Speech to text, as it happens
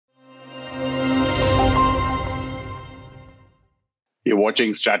You're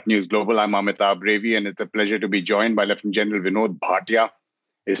watching StratNews Global. I'm Amitabh, Revi, and it's a pleasure to be joined by Lieutenant General Vinod Bhatia,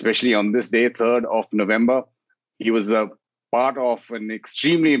 especially on this day, 3rd of November. He was a part of an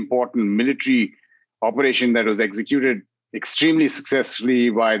extremely important military operation that was executed extremely successfully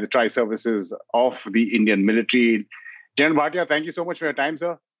by the tri-services of the Indian military. General Bhatia, thank you so much for your time,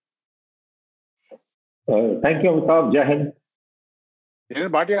 sir. Thank you, Amitabh. Jai Hind.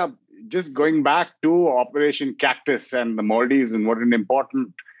 General Bhatia, just going back to Operation Cactus and the Maldives and what an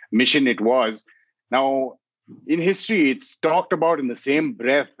important mission it was. Now, in history, it's talked about in the same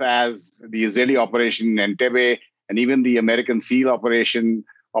breath as the Israeli Operation Entebbe and even the American SEAL Operation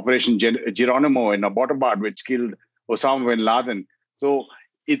Geronimo in Abbottabad, which killed Osama bin Laden. So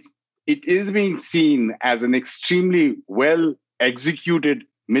it is being seen as an extremely well executed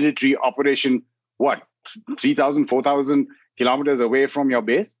military operation. What, 3,000, 4,000 kilometers away from your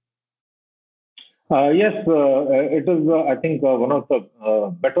base? Yes, it is, I think, one of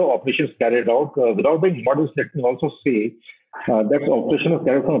the better operations carried out. Without being modest, let me also say that operation was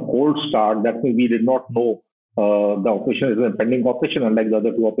carried from a cold start. That means we did not know the operation is a pending operation, unlike the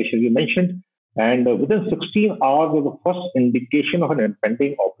other two operations you mentioned. And within 16 hours of the first indication of an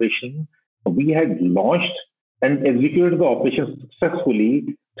impending operation, we had launched and executed the operation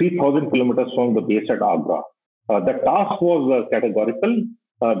successfully 3,000 kilometers from the base at Agra. The task was categorical.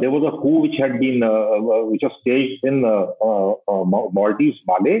 There was a coup which had been which was staged in Maldives,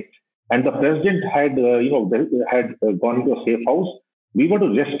 Malé, and the president had had gone into a safe house. We were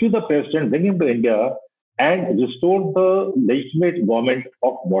to rescue the president, bring him to India, and restore the legitimate government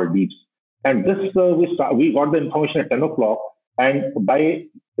of Maldives. And this we got the information at 10 o'clock, and by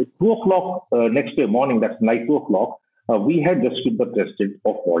 2 o'clock next day morning, that's night 2 o'clock, we had rescued the president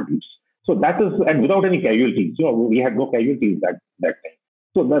of Maldives. So that is, and without any casualties. We had no casualties that time.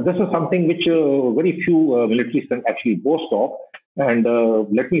 So this is something which very few militaries can actually boast of. And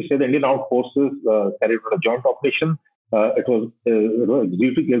let me say the Indian Armed Forces carried out a joint operation. It was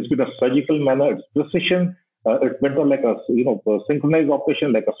executed in a surgical manner. It's precision. It went on like a synchronized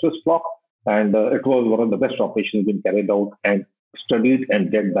operation, like a Swiss clock. And it was one of the best operations being carried out and studied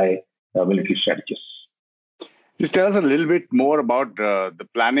and led by military strategists. Just tell us a little bit more about the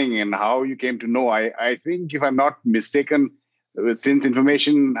planning and how you came to know. I think, if I'm not mistaken, since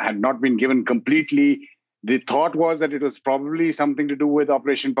information had not been given completely, the thought was that it was probably something to do with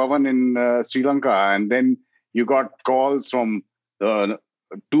Operation Pavan in Sri Lanka. And then you got calls from the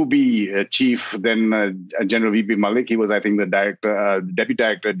 2B chief, then General V.P. Malik. He was, I think, the deputy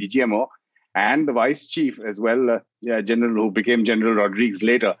director, DGMO, and the vice chief as well, General, who became General Rodriguez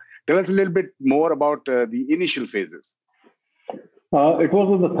later. Tell us a little bit more about the initial phases. It was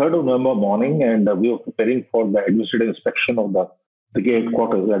on the 3rd of November morning, and we were preparing for the administrative inspection of the brigade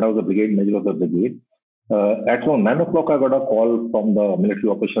quarters, and I was the brigade major of the brigade. At around 9 o'clock, I got a call from the Military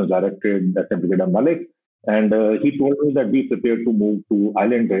Operations Directorate, that's Brigadier Malik, and he told me that be prepared to move to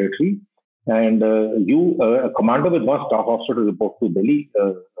island territory. And a commander with one staff officer to report to Delhi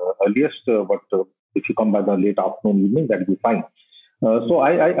earliest, but if you come by the late afternoon, evening, that will be fine. So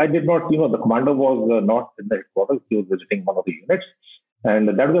I did not, the commander was not in the headquarters. He was visiting one of the units. And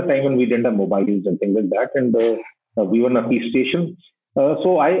that was the time when we didn't have mobiles and things like that. And we were in a peace station.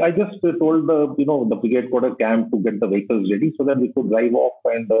 So I just told the brigade quarter camp to get the vehicles ready so that we could drive off.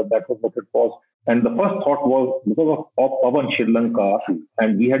 And that was what it was. And the first thought was because of Pavan Sri Lanka,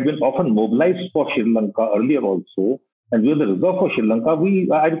 and we had been often mobilized for Sri Lanka earlier also. And we were the reserve for Sri Lanka.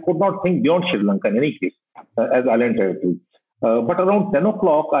 I could not think beyond Sri Lanka in any case as island territory. But around 10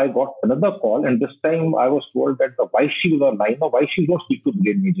 o'clock, I got another call, and this time I was told that the vice chief was online. Now, vice chief don't speak to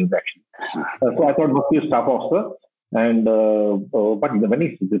brigade majors, actually. So I thought must be a staff officer. And but when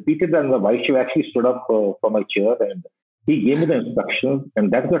he repeated that, the vice chief actually stood up from my chair, and he gave me the instructions.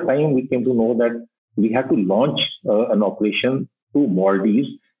 And that's the time we came to know that we had to launch an operation to Maldives.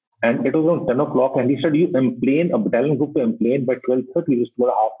 And it was around 10 o'clock, and he said, you emplane, a battalion group to emplane by 12:30, just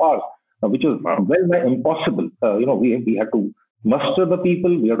 2.5 hours. Which was well impossible. We had to muster the people,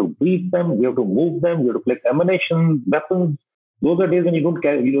 we had to brief them, we have to move them, we have to collect ammunition, weapons. Those are days when you don't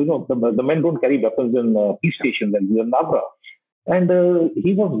carry, the men don't carry weapons in peace stations and we are in Agra. And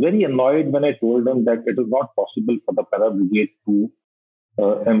he was very annoyed when I told him that it is not possible for the para brigade to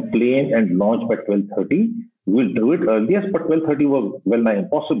emplane and launch by 12:30. We'll do it earliest, but 12:30 was well nigh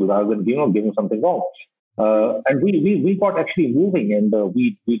impossible rather than giving something wrong. And we got actually moving, and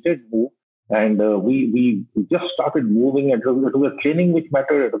we did move, and we just started moving. And it was a training which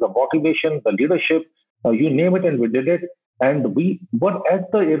mattered. It was a motivation, the leadership, you name it, and we did it. And we were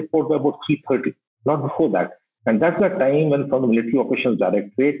at the airport by about 3:30, not before that. And that's the time when from the Military Operations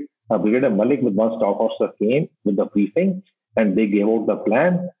Directorate, Brigadier Malik with one staff officer came with the briefing. and they gave out the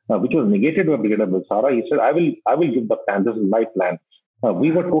plan, which was negated by Brigadier Bulsara. He said, I will give the plan. This is my plan."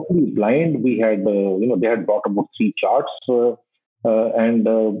 We were totally blind. We had, they had brought about 3 charts, and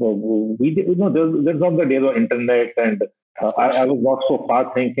we did, there's not the days of internet, and I was not so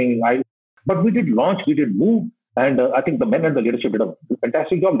far thinking. But we did launch, we did move, and I think the men and the leadership did a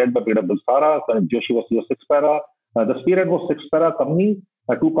fantastic job, led by Brigadier Bulsara. Joshi was your 6 para. The spearhead was 6 para company,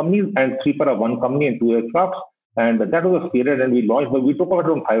 2 companies, and 3 para, 1 company, and 2 aircrafts. And that was a spearhead, and we launched, but we took out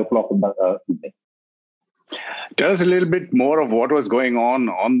around 5 o'clock in the evening. Tell us a little bit more of what was going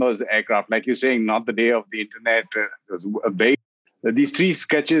on those aircraft. Like you're saying, not the day of the internet. These 3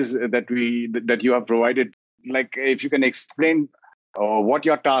 sketches that you have provided. Like, if you can explain what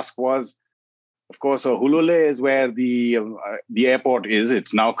your task was. Of course, Hulule is where the airport is.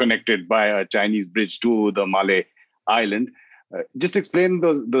 It's now connected by a Chinese bridge to the Malay island. Just explain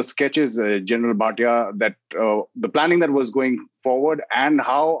those sketches, General Bhatia, that the planning that was going forward, and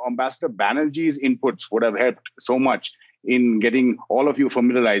how Ambassador Banerjee's inputs would have helped so much in getting all of you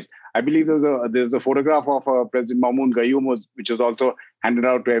familiarized. I believe there's a photograph of President Gayoom, which was also handed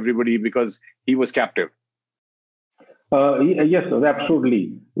out to everybody because he was captive. Yes,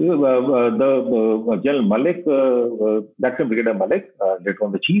 absolutely. The General Malik, Dr. Brigadier Malik, later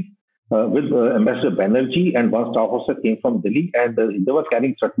on the chief, with Ambassador Banerjee and one staff officer came from Delhi, and they were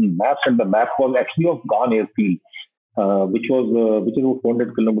carrying certain maps, and the map was actually of Gan airfield, which is about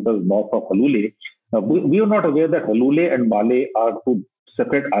 400 kilometers north of Hulule. We were not aware that Hulule and Malé are 2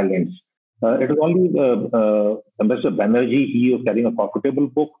 separate islands. It was only Ambassador Banerjee. He was carrying a comfortable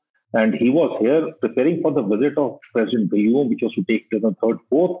book, and he was here preparing for the visit of President Gayoom, which was to take place on 3rd,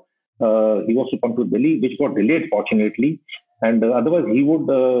 4th. He was to come to Delhi, which got delayed, fortunately. And otherwise, he would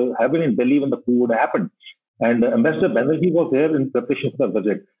have been in Delhi when the coup would have happened. And Ambassador Banerjee was there in preparation for the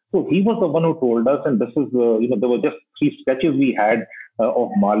visit. So he was the one who told us, and this is, there were just 3 sketches we had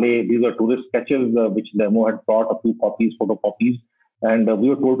of Malé. These are tourist sketches, which the MO had brought, a few copies, photocopies. And we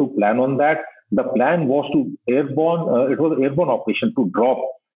were told to plan on that. The plan was to airborne, it was an airborne operation to drop.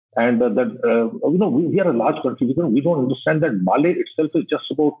 And we are a large country. We don't understand that Malé itself is just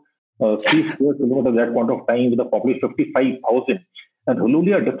about 3 square kilometers at that point of time with a population of 55,000. And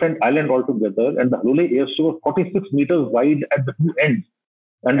Hulule, a different island altogether. And the Hulule airstrip was 46 meters wide at the 2 ends.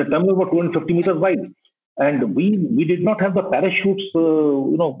 And the terminal was 250 meters wide. And we did not have the parachutes.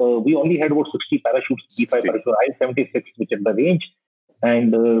 We only had about 60 parachutes, 65 parachutes, I-76, which at the range.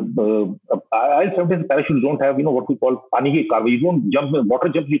 And I-76 parachutes don't have, what we call pani ki car. You don't jump, water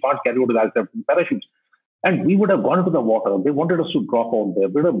jump, you can't carry out the I-76 parachutes. And we would have gone into the water. They wanted us to drop out there.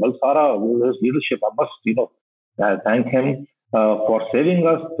 But Bulsara, his leadership, I must, thank him for saving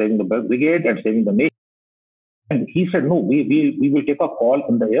us, saving the brigade, and saving the nation. And he said, no, we will take a call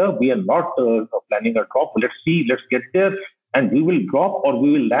in the air. We are not planning a drop. Let's see, let's get there, and we will drop or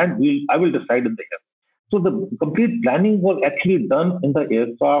we will land. I will decide in the air. So the complete planning was actually done in the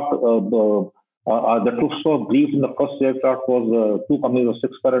aircraft. The troops were briefed in the first aircraft was 2 companies of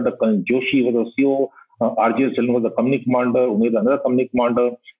 6 para. Joshi was the CO. RGS was the company commander, Umaid another company commander,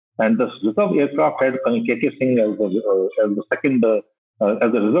 and the reserve aircraft had KK Singh as the second, as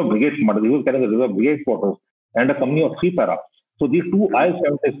the reserve brigade commander. He was carrying the reserve brigade quarters, and a company of 3 para. So these 2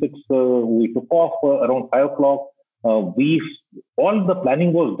 I-76 we took off around 5 o'clock. All the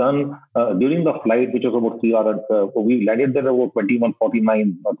planning was done during the flight, which was about 3 hours. We landed there about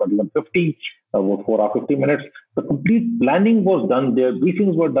 21:49 or 21:50, about 4 hours 50 minutes. The complete planning was done there.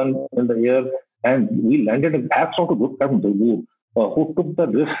 Briefings were done in the air. And we landed in hats off to Group Captain Dawood, who took the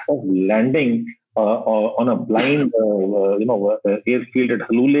risk of landing on a blind, airfield at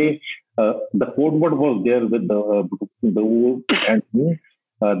Hulule. The code word was there with Dawood and me.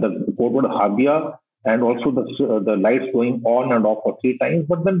 The code word Habia, and also the lights going on and off for 3 times.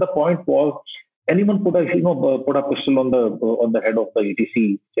 But then the point was, anyone could have, put a pistol on the head of the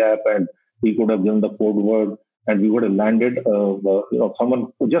ATC chap, and he could have given the code word. And we would have landed,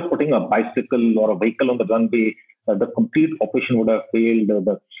 someone just putting a bicycle or a vehicle on the runway, the complete operation would have failed.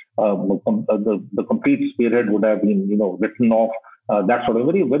 The complete spearhead would have been, written off. That sort of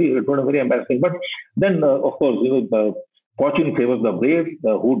it was very embarrassing. But then, of course, the fortune favors the brave.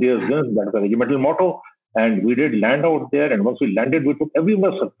 Who dares wins. That's the regimental motto. And we did land out there. And once we landed, we took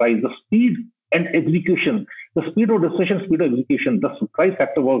everyone by surprise. The speed and execution, the speed of decision, speed of execution, the surprise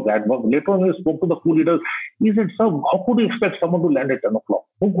factor was that. Later on, we spoke to the crew leaders. He said, "Sir, how could you expect someone to land at 10 o'clock?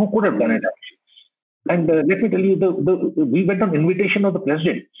 Who could have done it?" And let me tell you, we went on invitation of the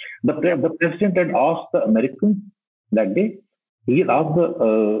president. The president had asked the Americans that day. He had asked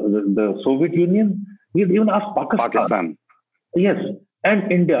the Soviet Union. He had even asked Pakistan. Pakistan. Yes.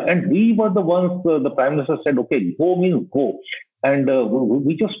 and India. And we were the ones, the Prime Minister said, okay, go means go. And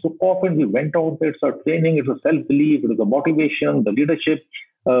we just took off and we went out. It's a training, it's a self belief, it was a motivation, the leadership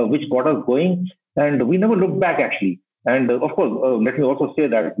which got us going. And we never looked back actually. And of course, let me also say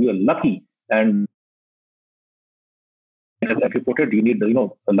that we are lucky. And as I reported, you need,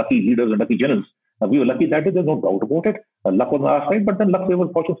 lucky leaders and lucky generals. We were lucky that day, there's no doubt about it. Luck was on our side, but then luck favors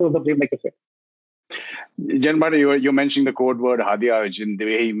fortune favors the brave, like I said. Janmar, you're mentioning the code word Hadia, which in the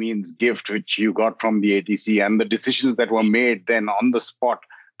way he means gift, which you got from the ATC, and the decisions that were made then on the spot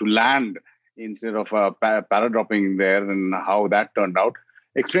to land instead of paradropping there, and how that turned out.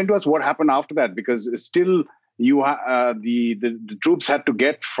 Explain to us what happened after that, because still the troops had to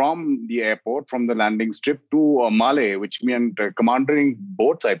get from the airport, from the landing strip to Male, which meant commanding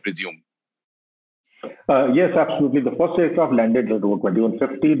boats, I presume. Yes, absolutely. The first aircraft landed at about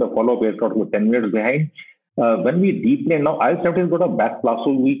 21:50. The follow-up aircraft was 10 minutes behind. When we deplaned, now I-70 got a back blast,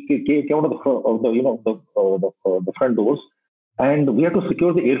 so we came out of the front doors, and we had to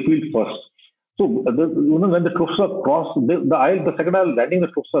secure the airfield first. So when the troops are crossed, the second aisle landing, the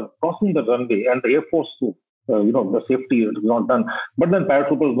troops are crossing the runway, and the Air Force too. The safety is not done. But then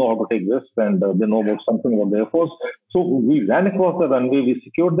paratroopers know how to take risks, and they know about something about the Air Force. So we ran across the runway, we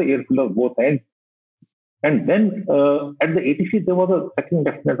secured the airfield of both ends. And then at the ATC, there was a second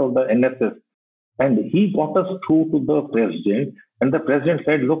lieutenant of the NSS, and he got us through to the president. And the president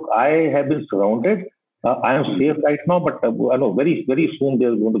said, "Look, I have been surrounded. I am safe right now, but I know very, very soon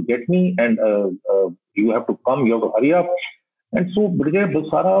they're going to get me, and you have to come. You have to hurry up." And so Brigadier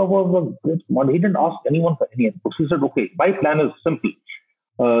Bulsara was a great one. He didn't ask anyone for any input. He said, "Okay, my plan is simple.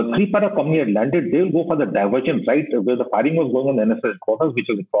 Three-para company had landed. They'll go for the diversion, right, where the firing was going on the NSS headquarters, which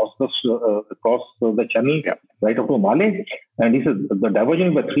is across the channel, right up to Male." And he said the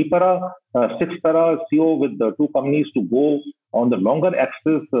diversion by three-para, six-para CO with the two companies to go on the longer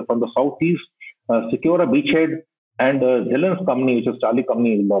axis from the southeast, secure a beachhead, and Jhallan's company, which is Charlie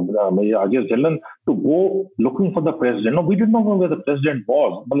company, Ajay Jhallan, to go looking for the president. No, we didn't know where the president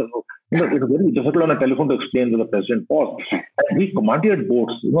was. It was very difficult on a telephone to explain where the president was. And we commanded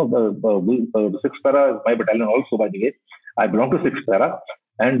boats. The sixth para is my battalion also, by the way. I belong to sixth para.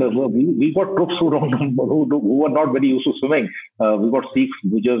 And we got troops who were not very used to swimming. We got Sikhs,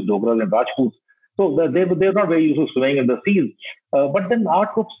 Gujars, Dogras, and Rajputs. So they're not very used to swimming in the seas. But then our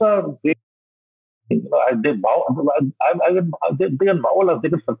troops are great. They are marvelous. They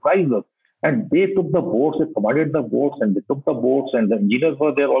can surprise us. And they took the boats, they commanded the boats, and they took the boats, and the engineers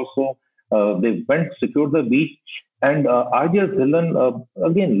were there also. They went, secured the beach. And Ajay Dhillon,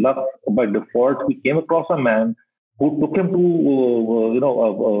 again, luck by default, we came across a man who took him to,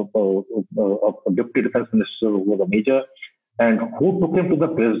 a deputy defense minister who was a major, and who took him to the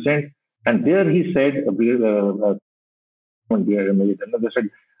president. And there he said, they said,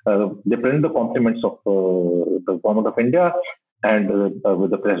 they present the compliments of the government of India and with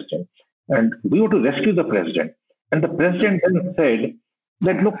the president. And we were to rescue the president. And the president then said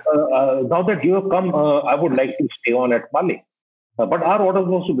that, "Look, now that you have come, I would like to stay on at Male." But our order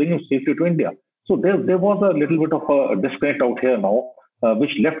was to bring him safely to India. So there was a little bit of a disconnect out here now,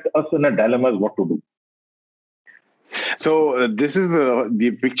 which left us in a dilemma as what to do. So this is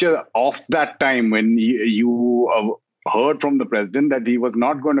the picture of that time when you heard from the president that he was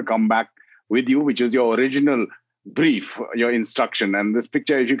not going to come back with you, which is your original brief, your instruction. And this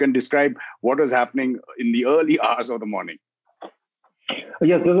picture, if you can describe what was happening in the early hours of the morning.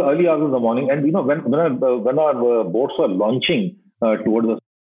 Yes, there was early hours of the morning. And, when our boats were launching towards the...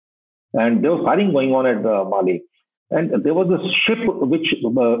 And there was firing going on at Male. And there was a ship, which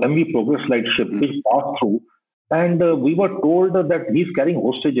MV Progress Light ship, which passed through. And we were told that he's carrying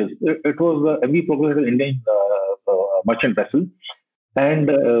hostages. It was MV Progress, an Indian merchant vessel. And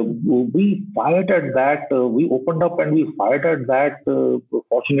we fired at that. We opened up and we fired at that.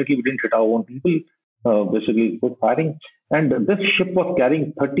 Fortunately, we didn't hit our own people. Basically, good firing. And this ship was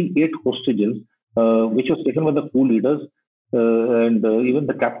carrying 38 hostages, which was taken by the coup leaders. And even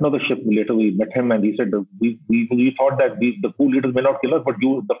the captain of the ship, later we met him and he said, we thought that the coup leaders may not kill us, but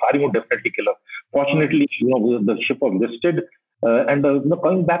the firing would definitely kill us. Fortunately, the ship was listed. And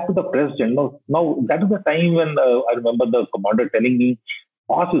coming back to the president, now that is the time when I remember the commander telling me,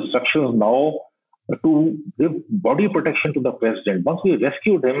 pass instructions now to give body protection to the president. Once we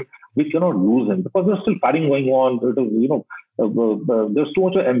rescued him, we cannot lose him because there's still firing going on. There's too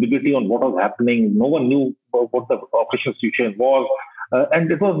much ambiguity on what was happening. No one knew what the operation situation was.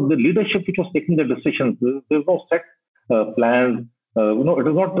 And it was the leadership which was taking the decisions. There's no set plans. it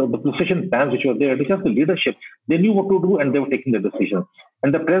was not the precision plans which were there. It was just the leadership. They knew what to do and they were taking the decision.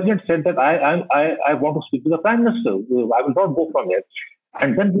 And the president said that I want to speak to the prime minister. I will not go from here.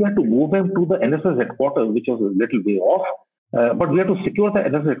 And then we had to move him to the NSS headquarters, which was a little way off. But we had to secure the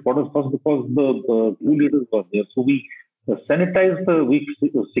NSS headquarters first because the two leaders were there. So we sanitized, we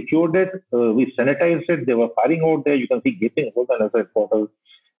secured it, we sanitized it. They were firing out there. You can see gaping holes in NSS headquarters.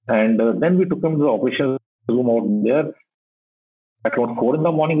 And then we took him to the operations room out there. At around 4 in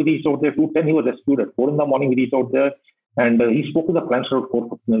the morning, we reached out there. 2:10, he was rescued. At 4 in the morning, we reached out there. And he spoke to the Prime Minister at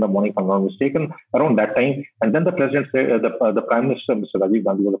 4:15 in the morning, if I'm not mistaken, around that time. And then the President said, the Prime Minister, Mr. Rajiv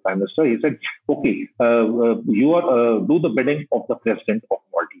Gandhi was the Prime Minister, he said, okay, you are do the bidding of the President of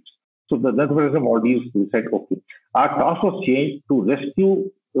Maldives. So the President of Maldives, we said, okay. Our task was changed to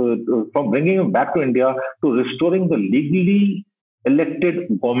rescue, from bringing him back to India to restoring the legally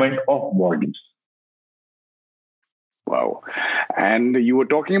elected government of Maldives. Wow. And you were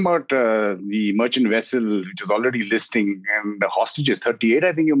talking about the merchant vessel, which is already listing, and the hostages, 38,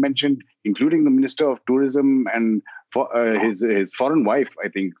 I think you mentioned, including the Minister of Tourism and his foreign wife, I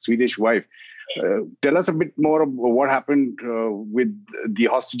think, Swedish wife. Tell us a bit more of what happened with the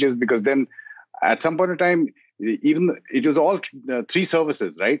hostages, because then at some point in time, even it was all three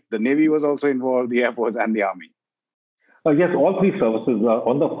services, right? The Navy was also involved, the Air Force and the Army. Yes, all three services.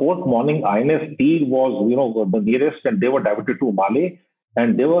 On the fourth morning, INS Tir was, the nearest, and they were diverted to Malé,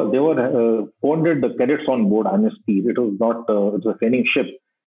 and there were 400 cadets on board INS Tir. It was not, it was a training ship.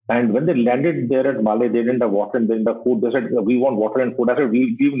 And when they landed there at Malé, they didn't have water and they didn't have food. They said, we want water and food. I said,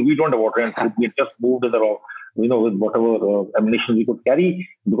 we don't have water and food. We just moved with with whatever ammunition we could carry,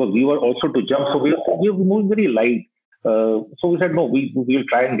 because we were also to jump. So we were moving very light. So we said, no, we will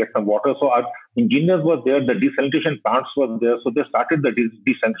try and get some water. So our engineers were there, the desalination plants were there. So they started the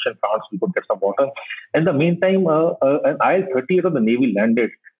desalination plants, we could get some water. In the meantime, an IL-38 of the Navy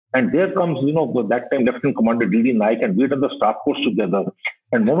landed. And there comes, that time Lieutenant Commander D.D. Naik, and we done the staff course together.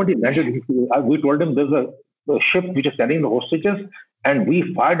 And the moment he landed, we told him there's a ship which is carrying the hostages, and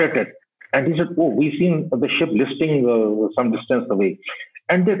we fired at it. And he said, oh, we've seen the ship listing some distance away.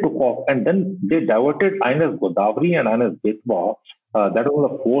 And they took off, and then they diverted INS Godavari and INS Betwa. That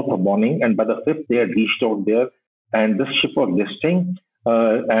was the fourth morning, and by the fifth, they had reached out there, and this ship was listing,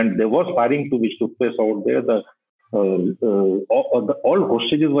 and there was firing which took place out there. All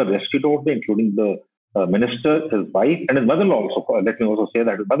hostages were rescued out there, including the minister, his wife, and his mother-in-law also. Let me also say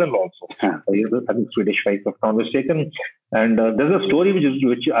that his mother-in-law also. I think Swedish wife, if I'm not mistaken. And there's a story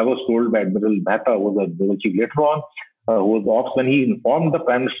which I was told by Admiral Bhatia, who was the chief later on, who was off, when he informed the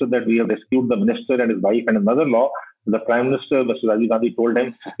Prime Minister that we have rescued the minister and his wife and his mother-in-law. The Prime Minister, Mr. Rajiv Gandhi, told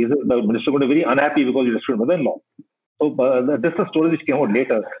him the minister would be very unhappy because he rescued mother-in-law. So this is a story which came out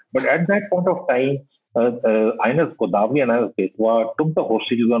later. But at that point of time, INS Godavari and INS Betwa took the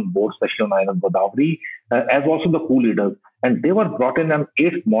hostages on board, especially on INS Godavari, as also the crew leaders. And they were brought in on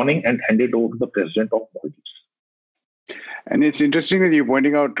 8th morning and handed over to the President of Maldives. And it's interesting that you're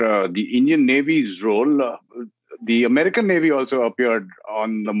pointing out the Indian Navy's role. The American Navy also appeared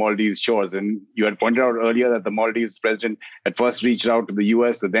on the Maldives shores. And you had pointed out earlier that the Maldives president at first reached out to the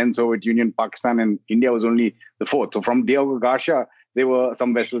US, the then Soviet Union, Pakistan, and India was only the fourth. So from Diego Garcia, there were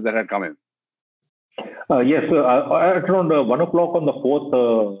some vessels that had come in. Yes, at around 1 o'clock on the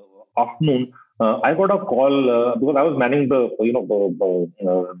fourth afternoon, I got a call because I was manning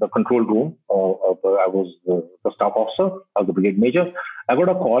the control room. I was the staff officer, I was the brigade major. I got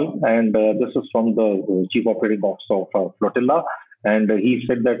a call, and this is from the chief operating officer of flotilla, and he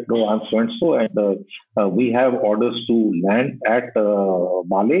said that, no, I'm so and so, and we have orders to land at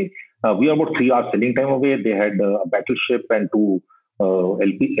Malé. We are about 3 hours sailing time away. They had a battleship and two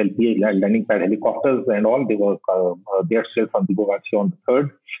LPA landing pad helicopters and all. They were they had sailed from Diego Garcia on the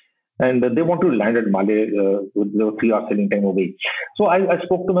 3rd. And they want to land at Malé with the 3 hours sailing time away. So I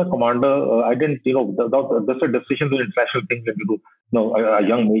spoke to my commander. I didn't, that's a decision, the international thing that you do. No, a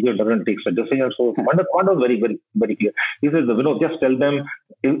young major doesn't take such decisions. So commander was very, very, very clear. He says, just tell them,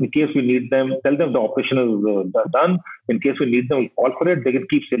 in case we need them, tell them the operation is done. In case we need them, we'll call for it. They can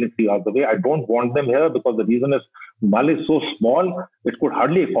keep sailing 3 hours away. I don't want them here because the reason is Malé is so small, it could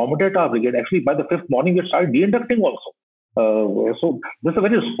hardly accommodate our brigade. Actually, by the 5th morning, we started de-inducting also. So this is a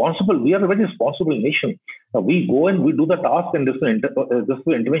very responsible. We are a very responsible nation. We go and we do the task, and this is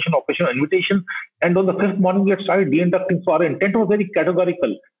the intervention operation invitation. And on the 5th morning, we had started de-inducting. So our intent was very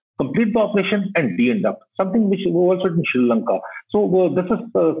categorical: complete the operation and de-induct. Something which we also did in Sri Lanka. So this is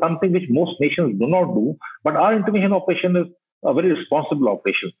something which most nations do not do. But our intervention operation is a very responsible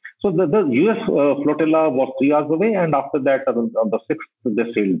operation. So the US flotilla was 3 hours away, and after that, on the 6th,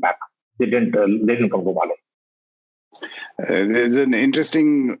 they sailed back. They didn't come to Malé. There's an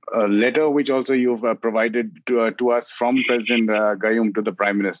interesting letter which also you've provided to us from President Gayoom to the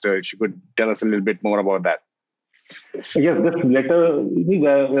Prime Minister. If you could tell us a little bit more about that. Yes, this letter,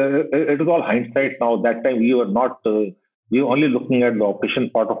 it is all hindsight now. That time we were not, we were only looking at the operation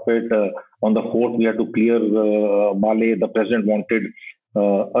part of it. On the 4th, we had to clear Malé. The president wanted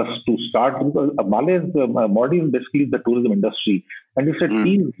us to start, because Malé is, Maldives is basically the tourism industry. And he said,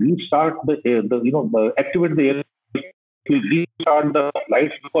 please restart activate the air, restart the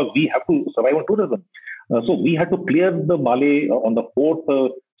flights because we have to survive on tourism. So we had to clear the Malé on the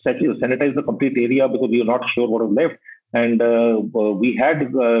 4th, sanitize the complete area because we were not sure what was left. And we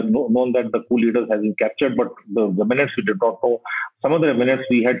had known that the coup leaders had been captured, but the remnants we did not know. Some of the remnants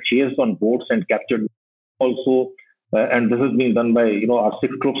we had chased on boats and captured also. And this is being done by our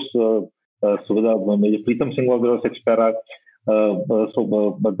 6 troops. Major Preetham Singh was there, 6 para.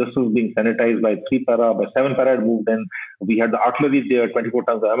 But this is being sanitized by 3 para, by 7 para had moved in. We had the artillery there, 24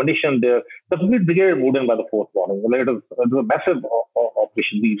 tons of ammunition there. The complete brigade moved in by the 4th morning. It was a massive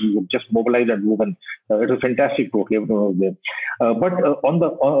operation. We would just mobilize and move in. It was fantastic. Totally, everyone was there. But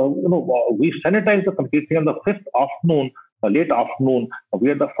we sanitized the complete thing on the 5th afternoon, late afternoon. We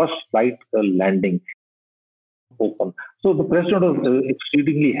had the first flight landing. Open. So the president was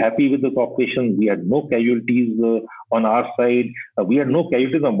exceedingly happy with this operation. We had no casualties on our side. We had no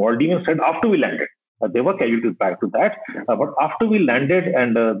casualties on Maldivian side after we landed. There were casualties prior to that, but after we landed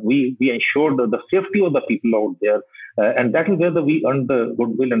and we ensured the safety of the people out there, and that is where we earned the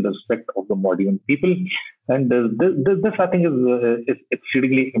goodwill and the respect of the Maldivian people. And this I think is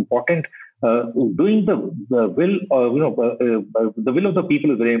exceedingly important. Doing the will, the will of the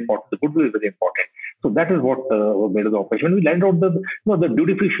people is very important. The goodwill is very important. So that is what made the operation. When we landed out, the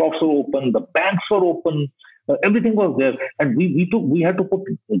duty-free shops were open, the banks were open, everything was there, and we had to put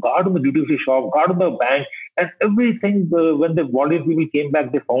guard on the duty-free shop, guard on the bank, and everything. When the Maldivian people came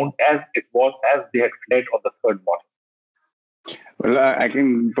back, they found as it was as they had fled on the 3rd morning. Well, I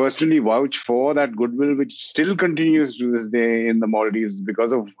can personally vouch for that goodwill, which still continues to this day in the Maldives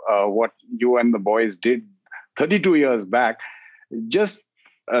because of what you and the boys did 32 years back. Just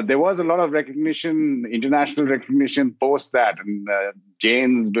there was a lot of recognition, international recognition post that, and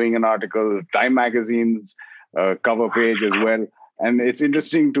Jane's doing an article, Time Magazine's cover page as well. And it's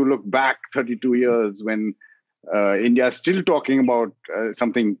interesting to look back 32 years when India is still talking about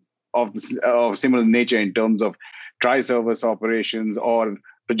something of similar nature in terms of tri-service operations or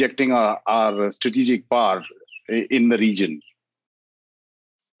projecting our strategic power in the region.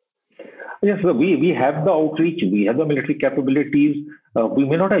 Yes, we have the outreach, we have the military capabilities. We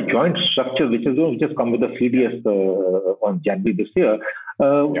may not have joint structure, which has come with the CDS on January this year.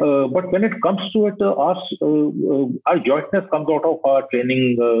 But when it comes to it, our jointness comes out of our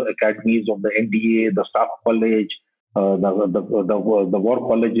training academies of the NDA, the Staff College, the war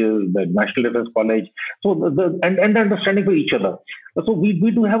colleges, the National Defense College. So and understanding for each other. So we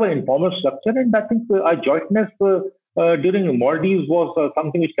do have an informal structure, and I think our jointness during Maldives was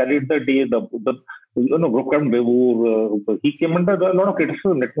something which carried the day. Recounted, he came under a lot of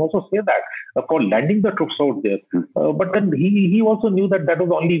criticism. Let me also say that for landing the troops out there. But then he also knew that was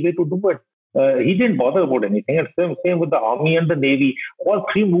the only way to do it. He didn't bother about anything. And same with the army and the navy. All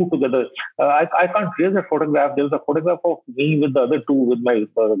 3 moved together. I can't trace that photograph. There was a photograph of me with the other 2, with my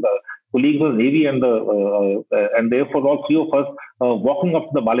colleagues of navy and therefore all 3 of us walking up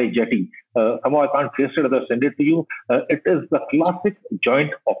the Malay jetty. Somehow I can't trace it. I'll send it to you. It is the classic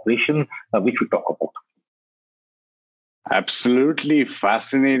joint operation which we talk about. Absolutely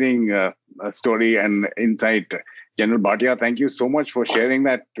fascinating story and insight. General Bhatia, thank you so much for sharing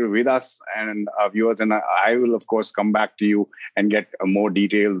that with us and our viewers. And I will, of course, come back to you and get more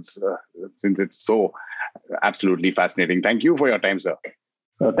details since it's so absolutely fascinating. Thank you for your time, sir.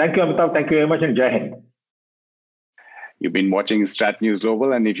 Thank you, Amitabh. Thank you very much, and Jai Hind. You've been watching StratNews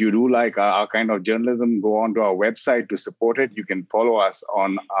Global, and if you do like our kind of journalism, go on to our website to support it. You can follow us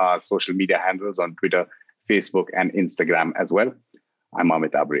on our social media handles on Twitter, Facebook, and Instagram as well. I'm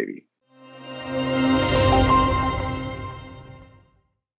Amitabh Revi.